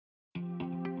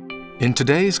In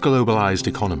today's globalized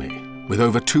economy, with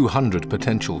over 200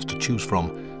 potentials to choose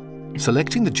from,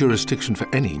 selecting the jurisdiction for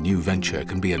any new venture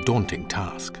can be a daunting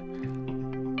task.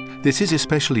 This is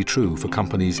especially true for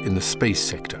companies in the space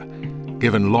sector,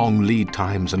 given long lead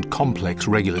times and complex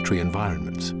regulatory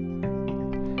environments.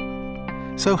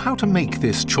 So how to make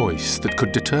this choice that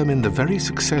could determine the very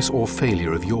success or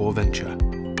failure of your venture?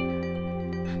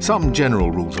 Some general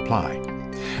rules apply.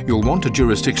 You'll want a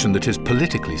jurisdiction that is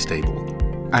politically stable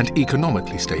and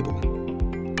economically stable.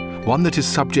 One that is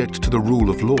subject to the rule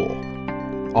of law,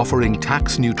 offering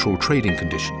tax-neutral trading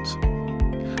conditions.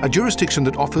 A jurisdiction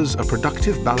that offers a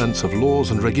productive balance of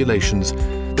laws and regulations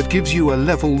that gives you a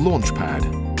level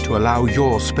launchpad to allow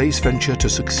your space venture to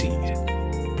succeed.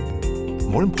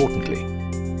 More importantly,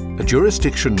 a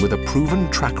jurisdiction with a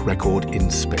proven track record in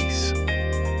space.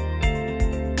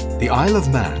 The Isle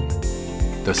of Man,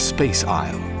 the Space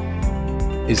Isle,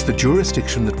 is the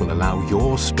jurisdiction that will allow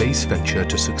your space venture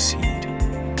to succeed.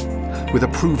 With a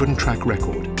proven track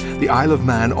record, the Isle of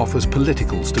Man offers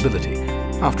political stability.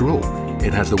 After all,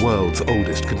 it has the world's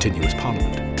oldest continuous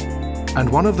parliament, and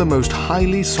one of the most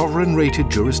highly sovereign-rated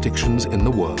jurisdictions in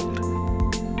the world.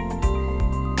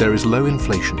 There is low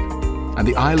inflation, and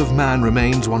the Isle of Man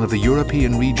remains one of the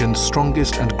European region's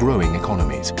strongest and growing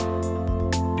economies.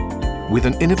 With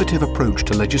an innovative approach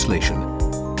to legislation,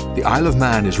 the Isle of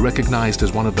Man is recognized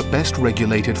as one of the best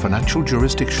regulated financial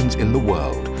jurisdictions in the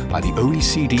world by the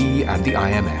OECD and the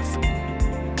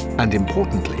IMF. And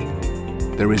importantly,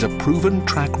 there is a proven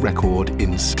track record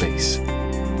in space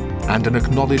and an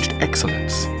acknowledged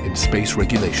excellence in space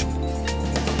regulation.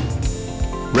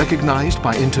 Recognized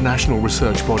by international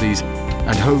research bodies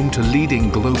and home to leading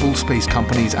global space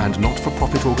companies and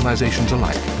not-for-profit organizations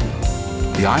alike,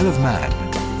 the Isle of Man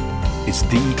is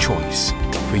the choice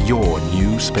for your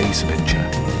new space venture.